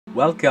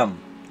Welcome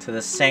to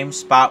the same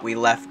spot we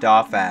left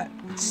off at.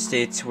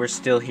 We're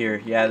still here.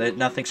 Yeah,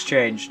 nothing's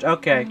changed.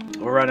 Okay,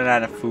 we're running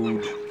out of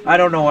food. I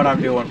don't know what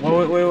I'm doing.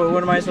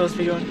 What am I supposed to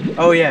be doing?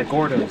 Oh yeah,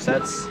 Gordos.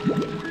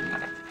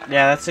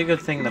 That's a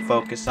good thing to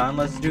focus on.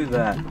 Let's do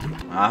that.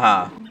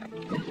 Aha.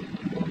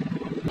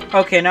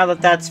 Okay, now that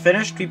that's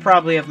finished, we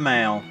probably have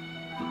mail.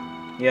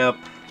 Yep.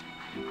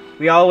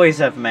 We always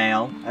have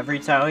mail. Every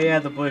time. Oh yeah,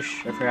 the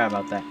bush. I forgot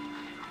about that.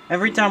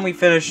 Every time we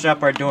finish up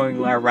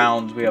doing our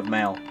rounds, we have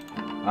mail.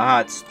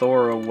 Ah, it's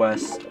Thor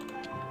West.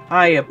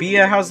 Hi,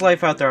 Bia. How's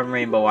life out there on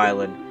Rainbow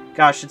Island?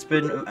 Gosh, it's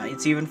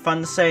even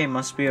fun to say.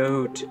 Must be a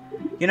hoot.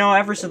 You know,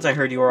 ever since I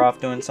heard you were off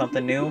doing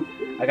something new,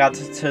 I got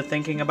to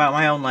thinking about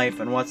my own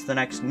life and what's the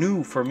next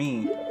new for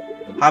me.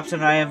 Hops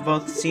and I have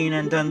both seen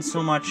and done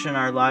so much in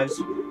our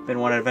lives, been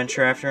one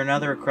adventure after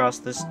another across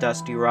this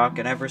dusty rock,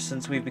 and ever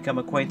since we've become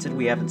acquainted,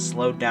 we haven't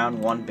slowed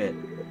down one bit.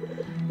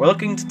 We're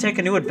looking to take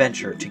a new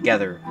adventure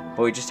together,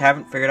 but we just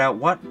haven't figured out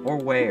what or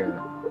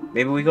where.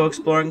 Maybe we go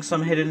exploring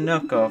some hidden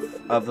nook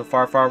of the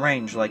far, far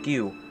range like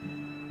you.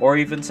 Or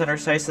even set our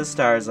sights to the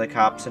stars like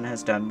Hobson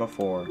has done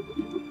before.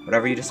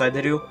 Whatever you decide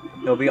to do,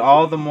 it'll be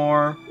all the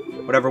more...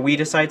 Whatever we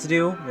decide to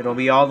do, it'll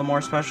be all the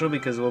more special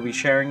because we'll be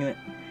sharing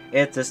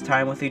it this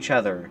time with each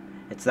other.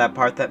 It's that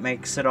part that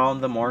makes it all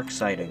the more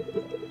exciting.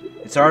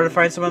 It's hard to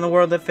find someone in the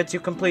world that fits you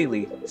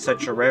completely.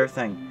 Such a rare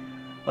thing.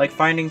 Like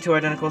finding two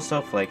identical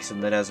snowflakes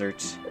in the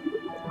desert.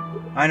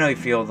 I know you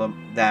feel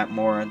that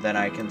more than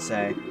I can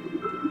say.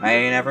 I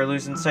ain't ever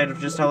losing sight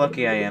of just how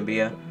lucky I am,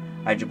 Bia.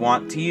 I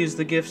want to use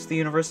the gifts the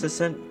universe has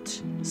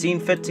seen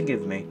fit to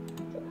give me.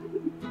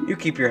 You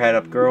keep your head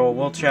up, girl.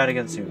 We'll chat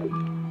again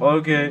soon.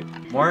 Okay.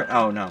 More?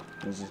 Oh, no.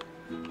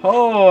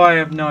 Oh, I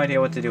have no idea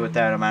what to do with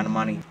that amount of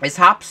money. Is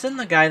Hobson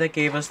the guy that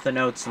gave us the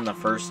notes in the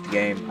first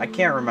game? I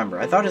can't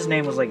remember. I thought his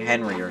name was like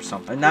Henry or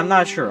something. I'm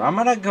not sure. I'm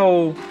gonna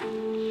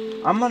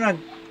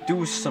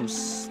do some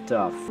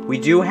stuff. We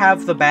do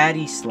have the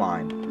baddie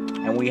slime.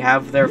 And we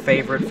have their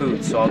favorite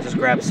food, so I'll just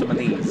grab some of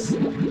these.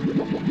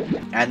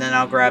 And then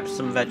I'll grab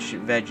some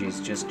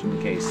veggies, just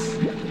in case.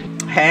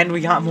 And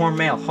we got more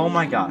mail. Oh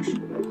my gosh.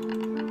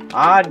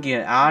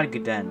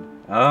 Adgeden.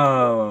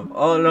 Oh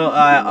no,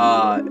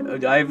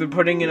 I've been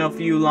putting in a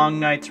few long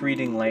nights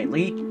reading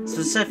lately.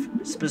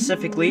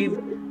 Specifically,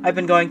 I've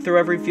been going through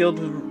every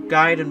field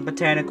guide and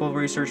botanical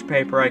research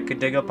paper I could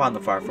dig up on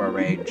the far, far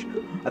range.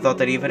 I thought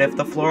that even if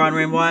the flora on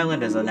Rainbow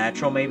Island is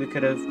unnatural, maybe it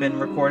could have been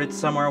recorded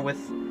somewhere with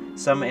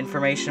some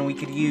information we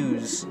could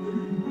use.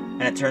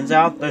 And it turns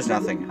out there's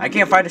nothing. I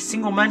can't find a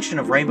single mention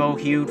of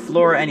rainbow-hued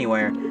flora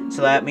anywhere.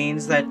 So that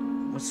means that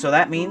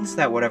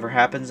whatever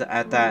happens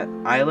at that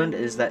island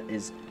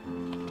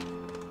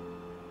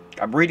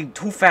I'm reading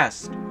too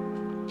fast.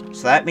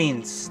 So that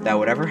means that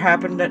whatever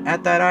happened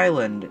at that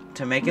island,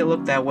 to make it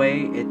look that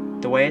way,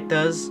 the way it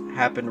does,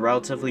 happened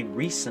relatively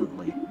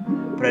recently.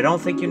 But I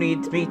don't think you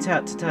need me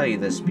to tell you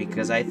this,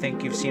 because I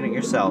think you've seen it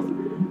yourself.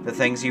 The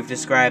things you've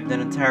described, an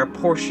entire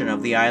portion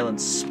of the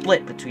island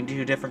split between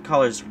two different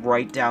colors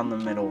right down the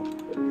middle.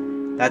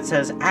 That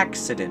says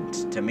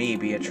accident to me,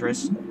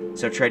 Beatrice.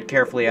 So tread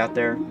carefully out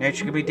there.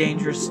 Nature can be a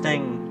dangerous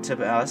thing to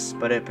us,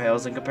 but it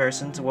pales in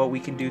comparison to what we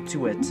can do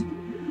to it.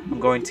 I'm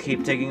going to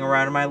keep digging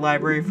around in my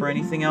library for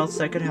anything else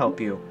that could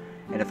help you.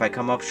 And if I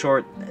come up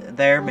short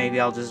there, maybe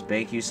I'll just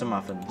bake you some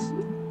muffins.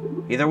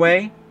 Either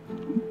way,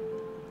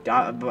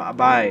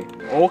 bye.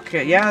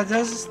 Okay, yeah,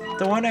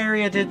 the one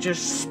area did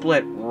just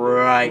split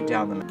right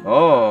down the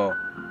middle.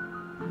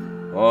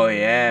 Oh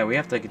yeah, we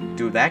have to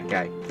do that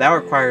guy. That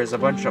requires a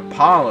bunch of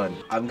pollen.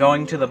 I'm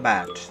going to the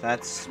bat.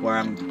 That's where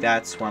I'm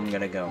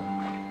gonna go.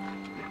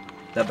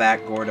 The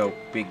bat Gordo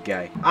big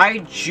guy. I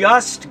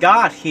just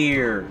got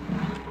here.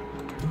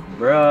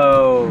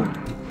 Bro.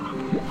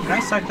 Can I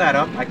suck that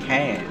up? I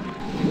can.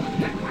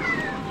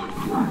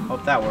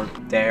 Hope that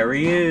worked. There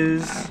he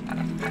is.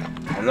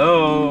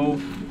 Hello.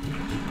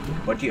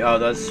 What do you? Oh,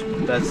 that's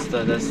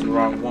the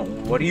wrong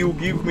one. What do you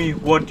give me?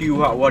 What do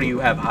you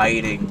have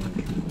hiding?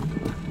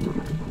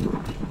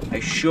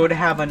 I should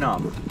have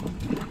enough.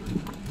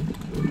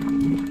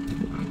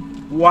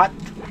 What?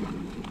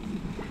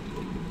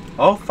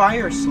 Oh,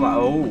 fire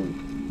slime.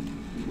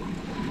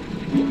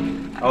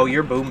 Oh,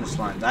 you're boom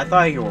slime. I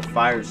thought you were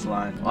fire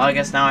slime. Well, I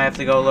guess now I have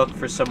to go look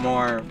for some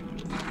more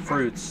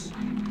fruits.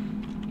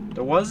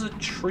 There was a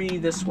tree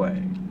this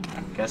way.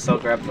 Guess I'll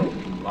grab the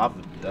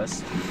lava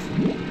dust.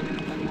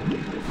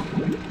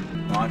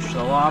 Launch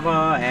the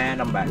lava,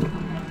 and I'm back.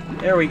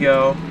 There we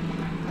go.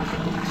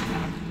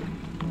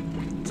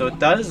 So it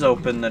does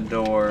open the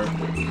door.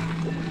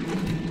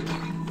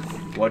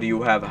 What do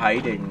you have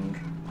hiding?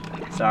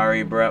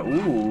 Sorry, bro.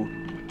 Ooh.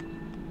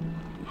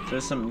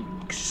 There's some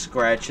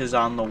scratches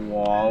on the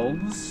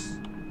walls.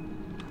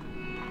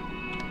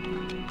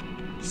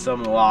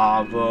 Some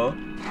lava.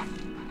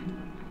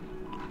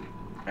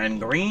 And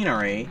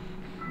greenery.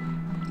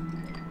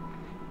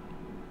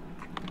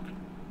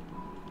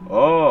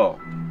 Oh.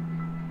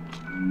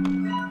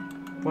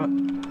 What?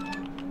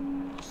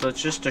 So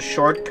it's just a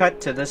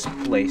shortcut to this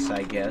place,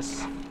 I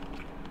guess.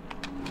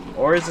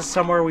 Or is it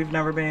somewhere we've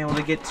never been able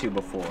to get to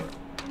before?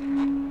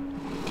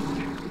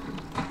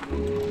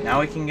 Now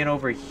we can get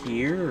over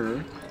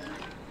here.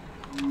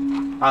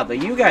 Ah,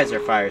 you guys are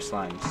fire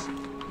slimes.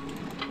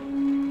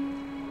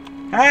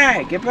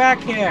 Hey, get back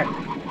here!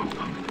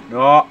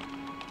 No.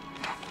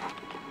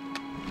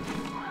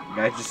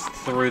 I just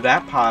threw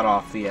that pot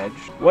off the edge.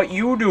 What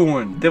you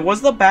doing?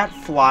 Was the bat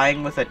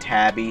flying with a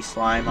tabby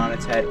slime on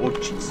its head? Oh,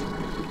 jeez.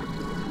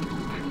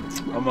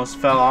 Almost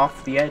fell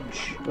off the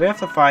edge. We have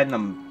to find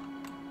them.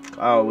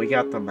 Oh, we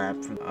got the map.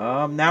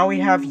 Now we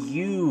have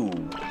you.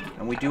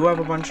 And we do have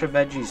a bunch of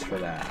veggies for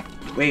that.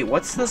 Wait,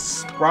 what's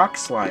this rock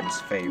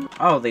slime's favorite?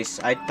 Oh,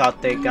 I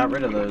thought they got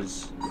rid of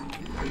those.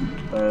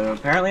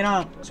 Apparently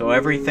not. So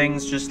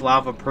everything's just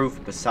lava proof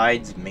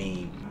besides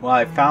me. Well,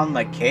 I found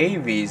the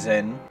cave he's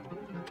in.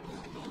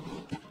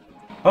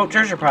 Oh,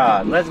 treasure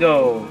pod. Let's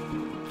go.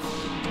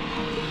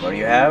 What do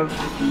you have?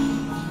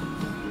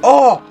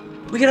 Oh!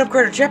 We can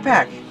upgrade our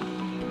jetpack.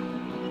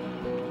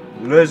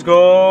 Let's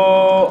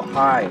go.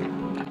 Hi.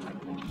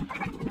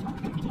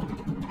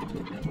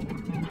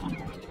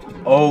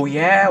 Oh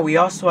yeah, we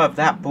also have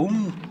that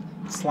boom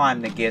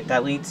slime to get.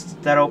 That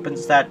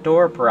opens that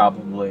door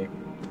probably.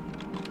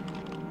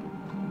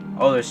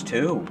 Oh, there's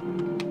 2.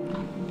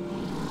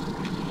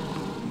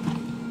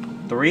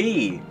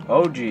 3.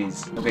 Oh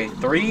geez. Okay,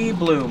 3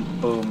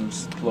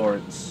 booms,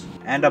 plorts,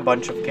 and a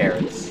bunch of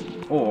carrots.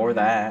 Oh, or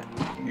that.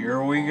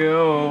 Here we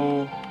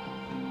go.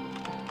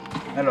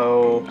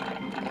 Hello.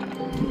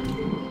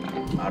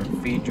 I'll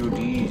feed you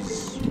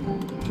these.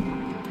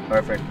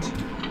 Perfect.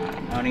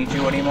 I don't need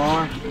you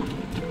anymore.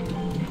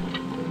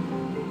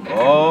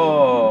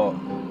 Oh.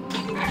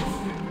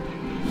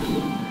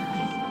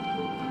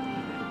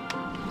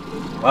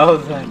 Well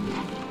then.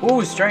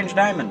 Ooh, strange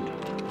diamond.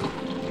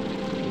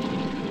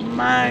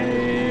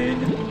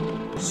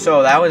 Mine.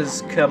 So that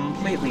was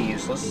completely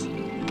useless.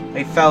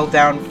 I fell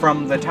down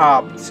from the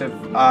top to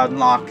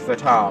unlock the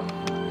top.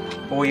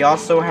 But we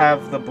also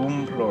have the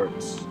boom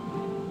plorts.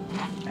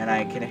 And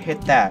I can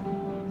hit that.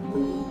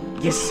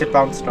 Yes, it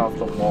bounced off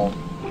the wall.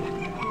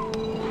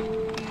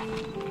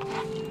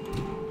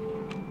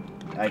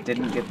 I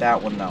didn't get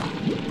that one though.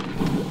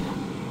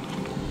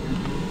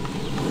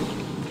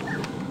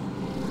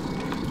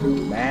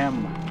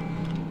 Bam.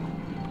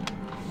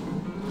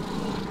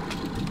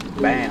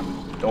 Bam.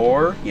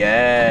 Door?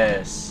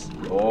 Yes.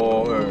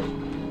 Door.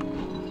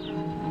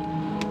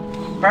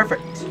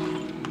 Perfect.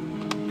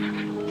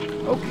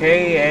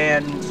 Okay,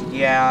 and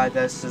yeah,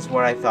 this is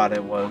what I thought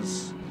it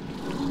was.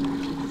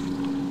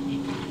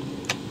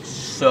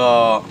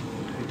 So,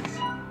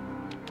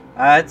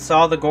 that's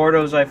all the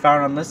Gordos I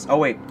found on this. Oh,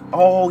 wait.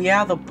 Oh,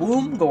 yeah, the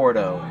Boom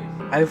Gordo.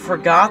 I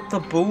forgot the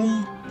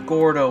Boom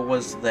Gordo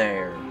was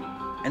there.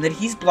 And then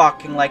he's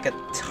blocking, like, a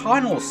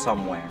tunnel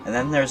somewhere. And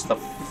then there's the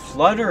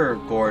Flutter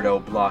Gordo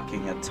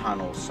blocking a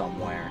tunnel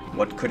somewhere.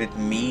 What could it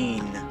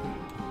mean?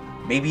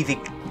 Maybe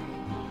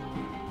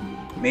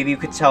you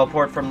could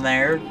teleport from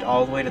there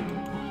all the way to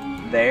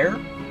there?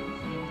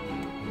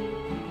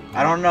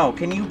 I don't know.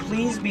 Can you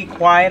please be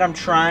quiet? I'm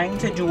trying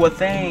to do a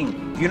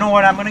thing. You know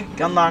what? I'm gonna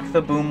unlock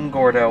the Boom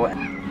Gordo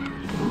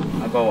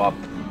and I'll go up.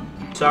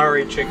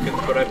 Sorry, chickens,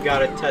 but I've got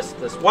to test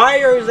this. Why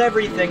is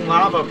everything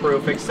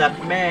lava-proof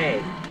except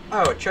me?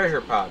 Oh, a treasure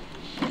pod.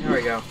 There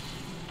we go.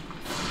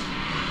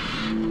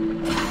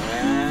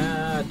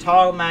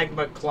 Tall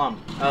magma clump.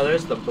 Oh,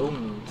 there's the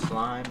boom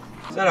slime.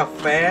 Is that a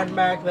fan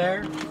back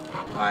there?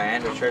 Oh,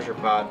 and a treasure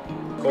pod.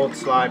 Gold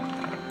slime.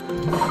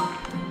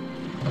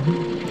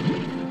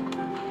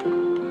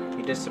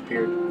 He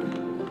disappeared.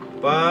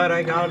 But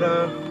I got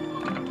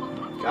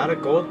a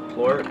gold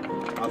plort.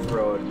 I'll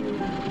throw it at you.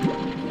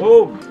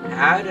 Whoa!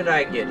 How did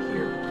I get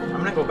here? I'm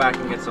gonna go back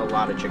and get a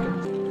lot of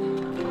chickens.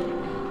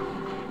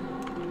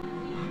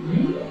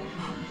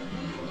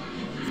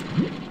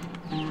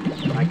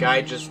 My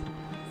guy just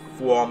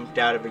swamped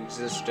out of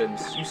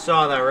existence. You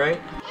saw that, right?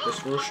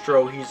 This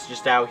Roostro, he's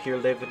just out here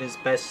living his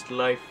best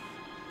life.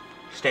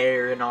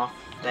 Staring off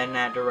in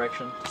that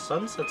direction. The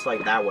sunset's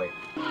like that way.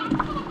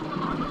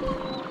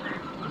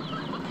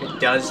 It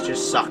does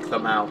just suck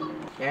them out.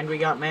 And we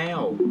got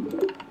mail.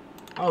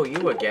 Oh,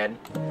 you again.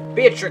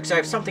 Beatrix, I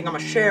have something I'm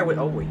gonna share with...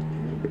 Oh, wait.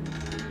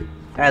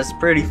 That's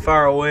pretty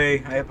far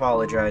away. I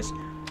apologize.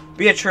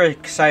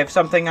 Beatrix, I have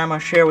something I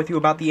must share with you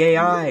about the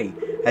AI.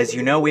 As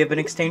you know, we have been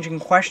exchanging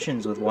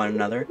questions with one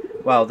another.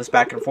 Well, this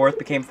back and forth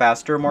became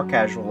faster and more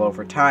casual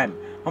over time,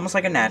 almost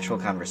like a natural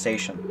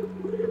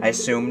conversation. I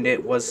assumed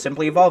it was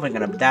simply evolving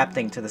and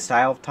adapting to the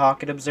style of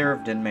talk it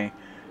observed in me.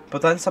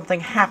 But then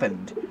something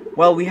happened.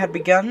 Well, we had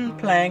begun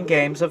playing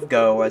games of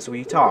Go as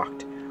we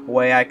talked, a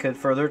way I could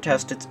further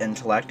test its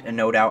intellect and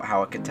no doubt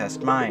how it could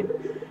test mine.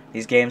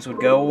 These games would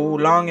go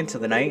long into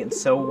the night, and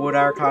so would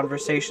our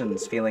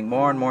conversations, feeling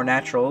more and more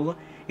natural,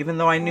 even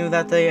though I knew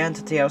that the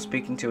entity I was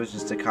speaking to was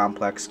just a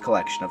complex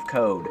collection of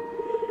code.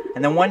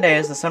 And then one day,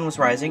 as the sun was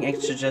rising,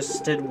 it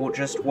suggested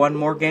just one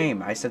more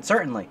game. I said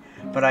certainly,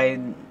 but I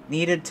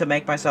needed to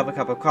make myself a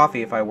cup of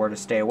coffee if I were to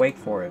stay awake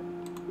for it.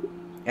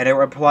 And it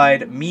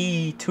replied,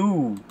 "Me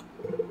too."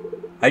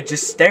 I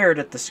just stared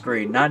at the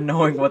screen, not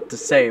knowing what to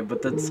say,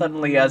 but then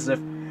suddenly, as if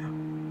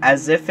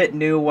as if it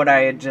knew what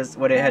it had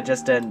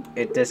just done.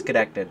 It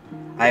disconnected.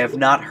 I have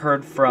not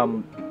heard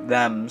from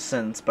them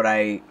since, but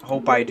I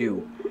hope I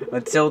do.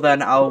 Until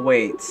then, I'll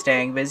wait,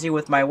 staying busy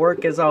with my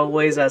work as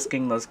always,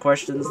 asking those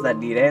questions that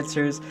need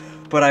answers,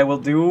 but I will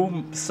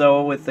do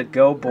so with the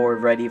Go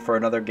board ready for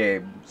another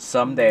game.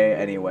 Someday,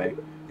 anyway.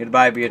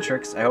 Goodbye,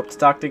 Beatrix. I hope to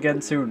talk to you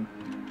again soon.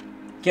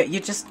 Yeah,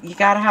 you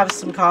gotta have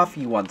some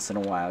coffee once in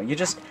a while.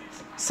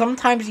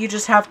 Sometimes you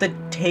just have to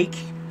take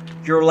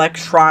your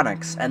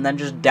electronics and then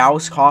just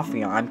douse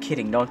coffee on. I'm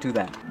kidding, don't do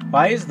that.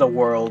 Why is the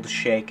world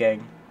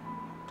shaking?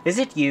 Is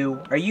it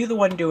you? Are you the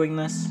one doing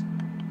this?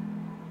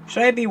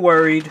 Should I be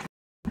worried?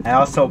 I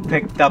also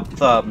picked up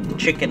the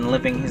chicken the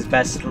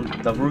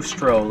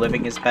Roostro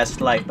living his best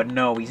life, but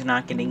no, he's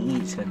not getting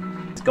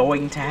eaten. He's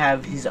going to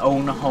have his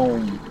own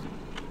home.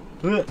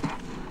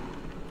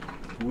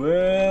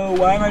 Whoa,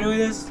 why am I doing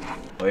this?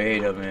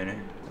 Wait a minute.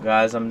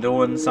 Guys, I'm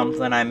doing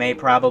something I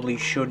probably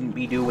shouldn't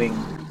be doing.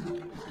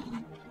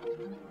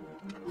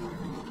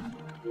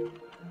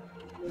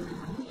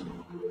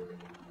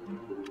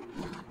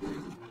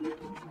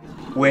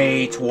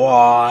 Wait,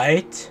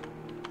 what?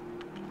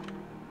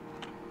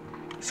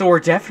 So we're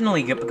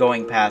definitely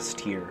going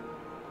past here.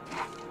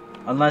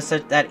 Unless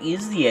that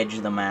is the edge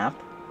of the map.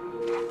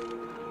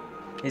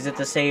 Is it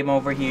the same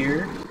over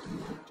here?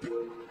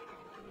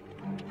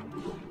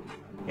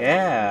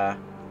 Yeah.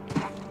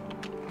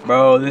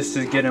 Bro, this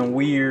is getting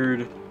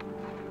weird.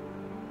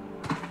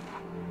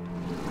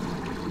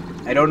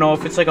 I don't know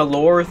if it's like a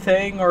lore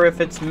thing or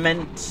if it's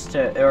meant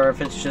to, or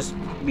if it's just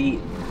me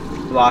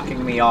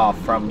blocking me off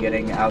from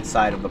getting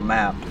outside of the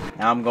map.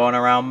 Now I'm going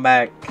around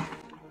back.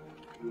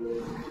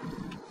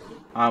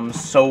 I'm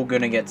so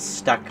gonna get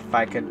stuck if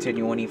I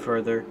continue any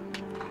further.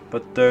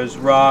 But there's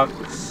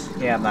rocks.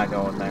 Yeah, I'm not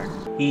going there.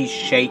 He's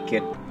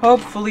shaking.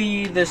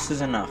 Hopefully this is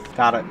enough.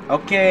 Got it.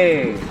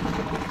 Okay.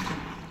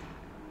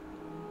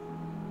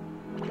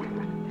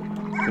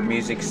 The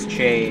music's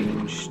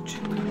changed.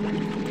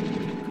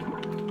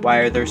 Why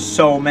are there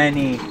so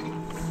many?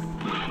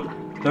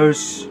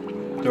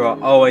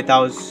 Oh wait, that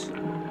was...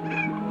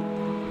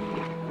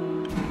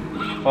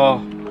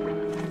 Oh.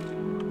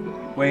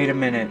 Wait a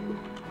minute.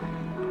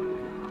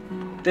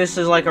 This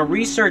is like a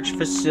research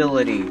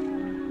facility.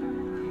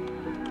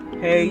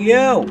 Hey,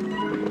 yo!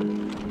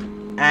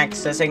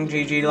 Accessing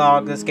GG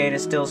log. This gate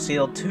is still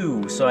sealed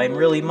too, so I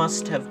really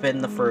must have been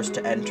the first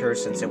to enter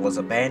since it was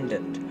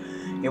abandoned.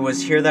 It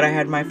was here that I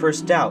had my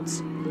first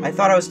doubts. I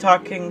thought I was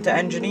talking to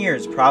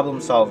engineers, problem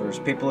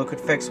solvers, people who could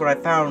fix what I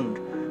found.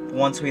 But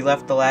once we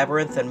left the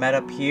labyrinth and met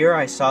up here,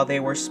 I saw they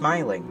were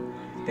smiling.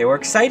 They were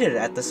excited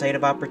at the sight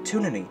of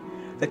opportunity.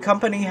 The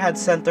company had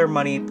sent their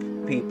money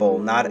people,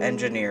 not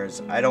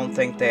engineers. I don't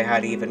think they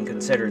had even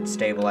considered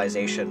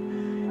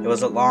stabilization. It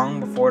wasn't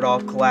long before it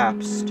all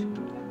collapsed.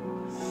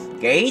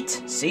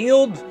 Gate?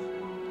 Sealed?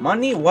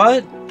 Money?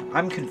 What?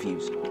 I'm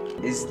confused.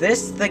 Is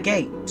this the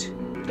gate?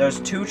 There's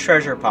 2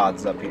 treasure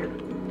pods up here.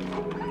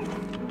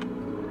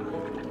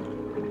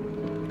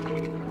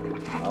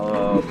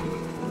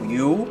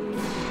 You?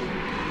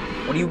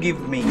 What do you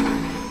give me?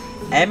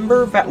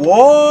 Ember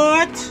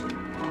what?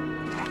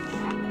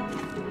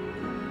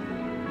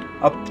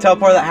 A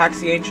teleporter that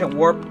hacks the ancient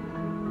warp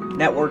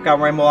network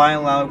on Rainbow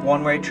Island, allowing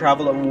one-way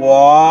travel.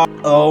 What?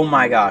 Oh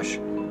my gosh.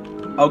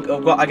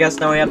 Oh, well, I guess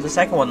now we have the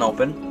second one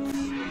open.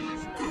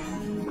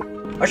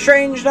 A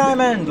strange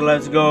diamond.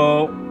 Let's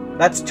go.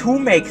 That's to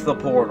make the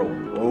portal.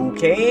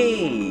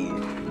 Okay.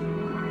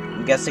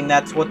 I'm guessing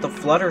that's what the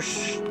flutter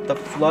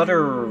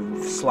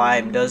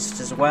slime does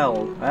as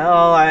well.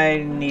 Well,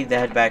 I need to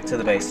head back to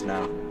the base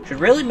now. Should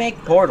really make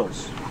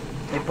portals.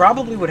 They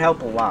probably would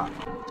help a lot.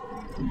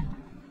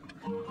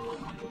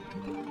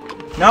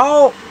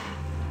 No!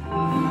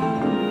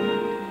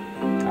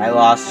 I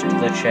lost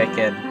the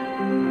chicken.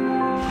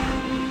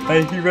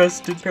 He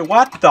rested.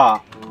 What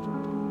the?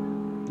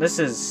 This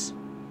is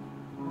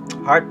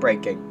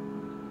heartbreaking.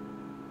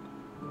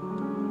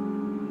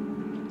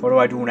 What do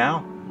I do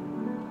now?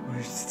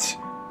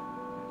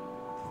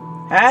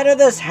 How did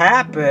this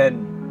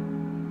happen?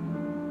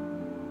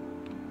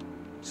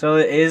 So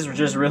it is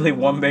just really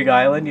one big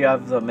island. You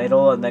have the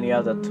middle and then you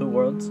have the 2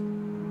 worlds.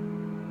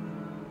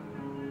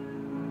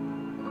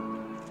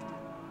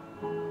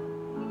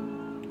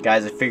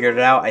 Guys, I figured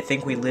it out. I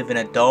think we live in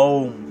a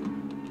dome.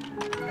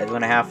 I'm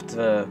gonna have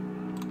to...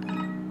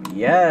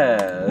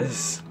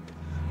 Yes.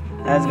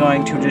 That's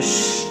going to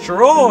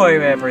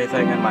destroy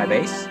everything in my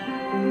base.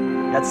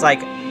 That's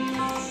like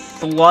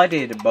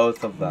flooded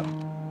both of them.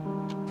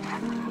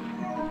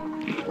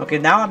 Okay,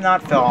 now I'm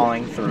not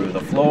falling through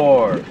the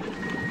floor.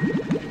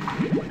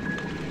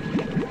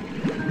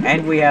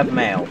 And we have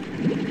mail.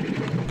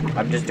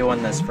 I'm just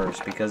doing this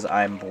first because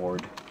I'm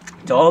bored.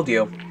 Told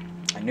you.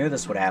 I knew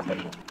this would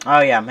happen. Oh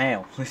yeah,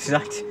 mail.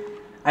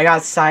 I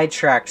got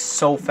sidetracked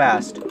so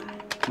fast.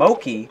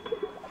 Moki?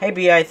 Hey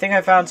B, I think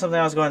I found something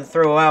I was going to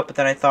throw out, but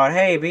then I thought,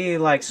 hey, B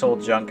likes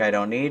old junk I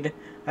don't need.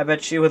 I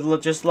bet she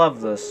would just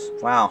love this.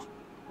 Wow.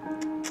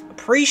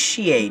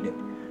 Appreciate it.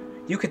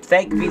 You could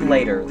thank me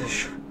later.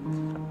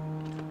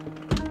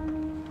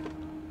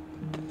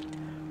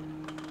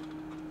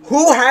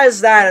 Who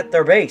has that at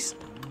their base?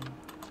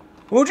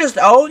 Who just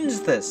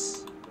owns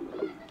this?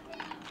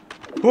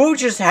 Who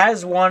just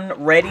has one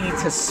ready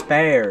to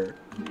spare?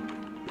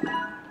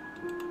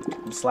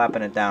 I'm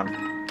slapping it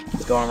down.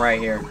 It's going right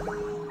here.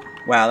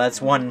 Wow,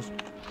 that's one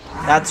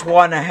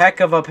heck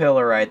of a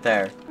pillar right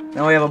there.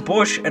 Now we have a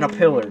bush and a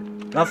pillar.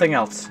 Nothing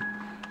else.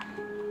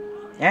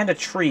 And a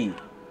tree.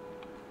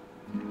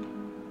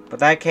 But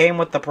that came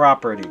with the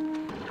property.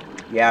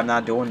 Yeah, I'm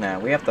not doing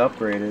that. We have to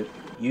upgrade it.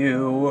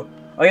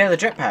 Oh yeah, the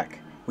jetpack.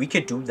 We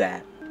could do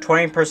that.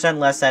 20%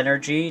 less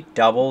energy,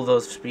 double the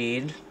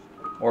speed.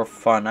 Or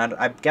fun.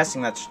 I'm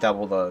guessing that's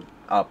double the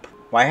up.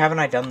 Why haven't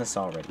I done this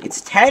already?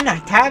 It's 10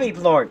 tabby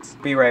lords.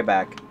 Be right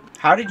back.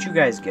 How did you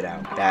guys get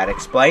out? That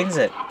explains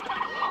it.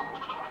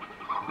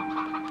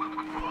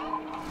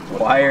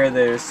 Why are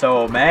there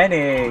so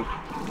many?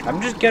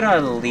 I'm just gonna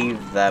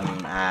leave them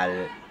at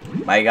it.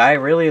 My guy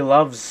really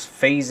loves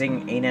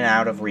phasing in and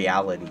out of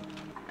reality.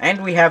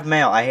 And we have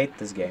mail. I hate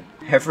this game.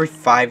 Every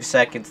 5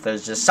 seconds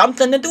there's just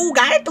something to do.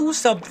 Gotta do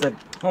something.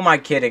 Who am I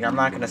kidding? I'm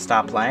not gonna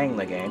stop playing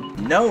the game.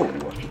 No.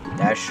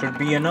 That should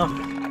be enough.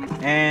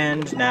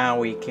 And now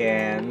we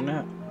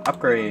can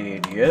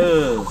upgrade.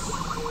 Yes.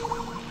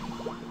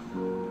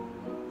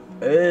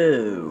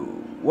 Oh.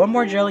 One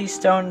more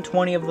jellystone,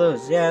 20 of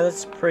those. Yeah,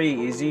 that's pretty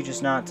easy.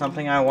 Just not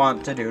something I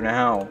want to do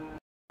now.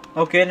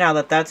 Okay, now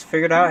that that's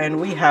figured out and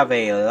we have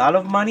a lot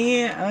of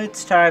money,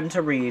 it's time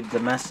to read the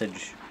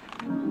message.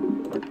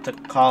 Or to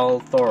call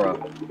Thora.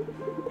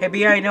 Hey,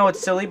 B, I know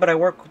it's silly, but I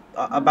worry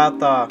about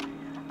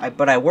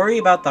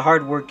the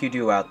hard work you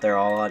do out there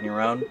all on your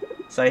own.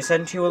 So I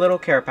sent you a little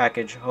care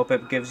package. Hope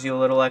it gives you a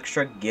little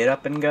extra get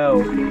up and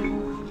go.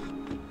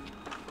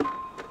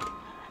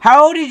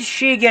 How did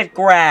she get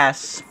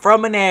grass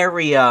from an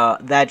area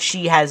that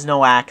she has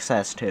no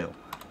access to?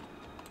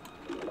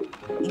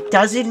 It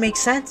doesn't make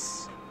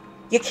sense.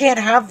 You can't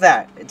have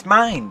that. It's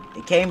mine.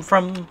 It came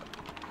from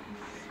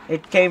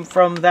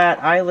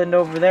that island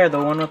over there, the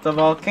one with the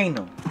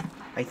volcano,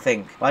 I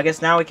think. Well, I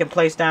guess now we can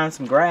place down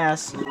some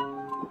grass.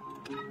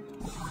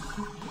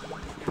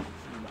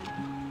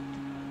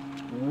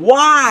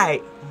 Why?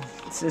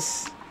 It's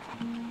just...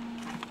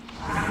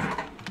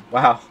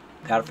 Wow.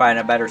 Gotta find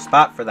a better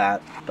spot for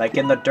that. Like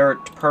in the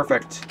dirt.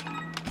 Perfect.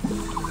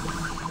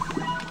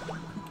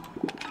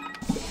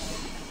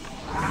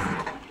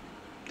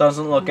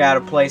 Doesn't look out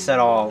of place at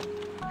all.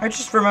 I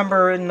just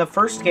remember in the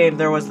first game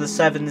there was the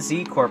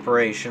 7Z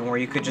Corporation where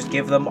you could just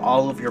give them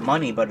all of your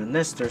money, but in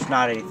this there's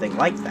not anything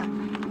like that.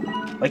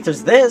 Like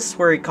there's this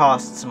where it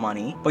costs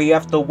money, but you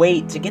have to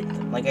wait to get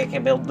them. Like I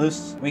can build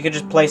this. We could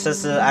just place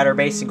this at our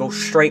base and go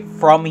straight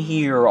from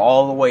here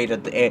all the way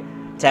to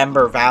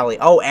Ember Valley.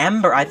 Oh,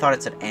 Ember! I thought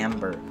it said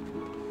Amber.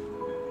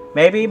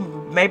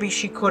 Maybe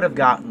she could have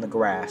gotten the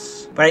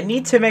grass. But I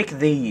need to make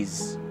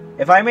these.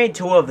 If I made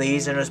 2 of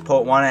these and just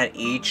put 1 at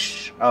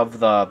each of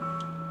the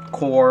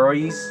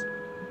corrals,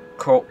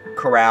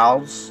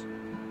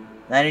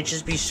 then it'd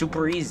just be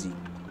super easy.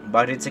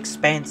 But it's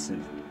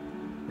expensive.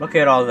 Look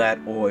at all that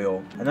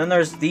oil. And then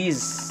there's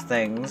these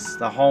things,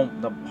 the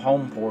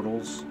home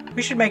portals.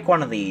 We should make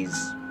 1 of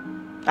these.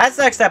 That's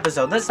next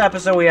episode. This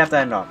episode we have to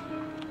end up.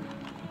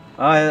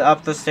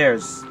 Up the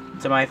stairs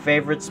to my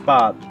favorite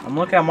spot. I'm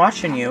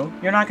watching you.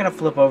 You're not gonna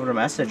flip over the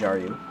message, are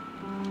you?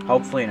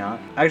 Hopefully not.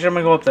 Actually, I'm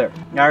gonna go up there.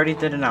 I already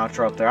did an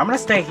outro up there. I'm gonna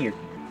stay here.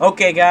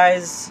 Okay,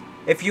 guys.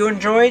 If you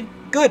enjoyed,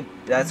 good.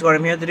 That's what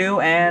I'm here to do,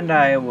 and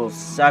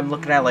I'm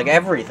looking at like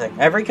everything.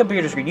 Every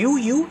computer screen.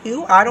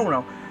 You, I don't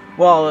know.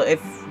 Well,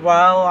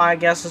 I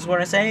guess is when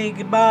I say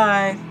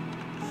goodbye.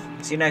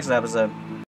 See you next episode.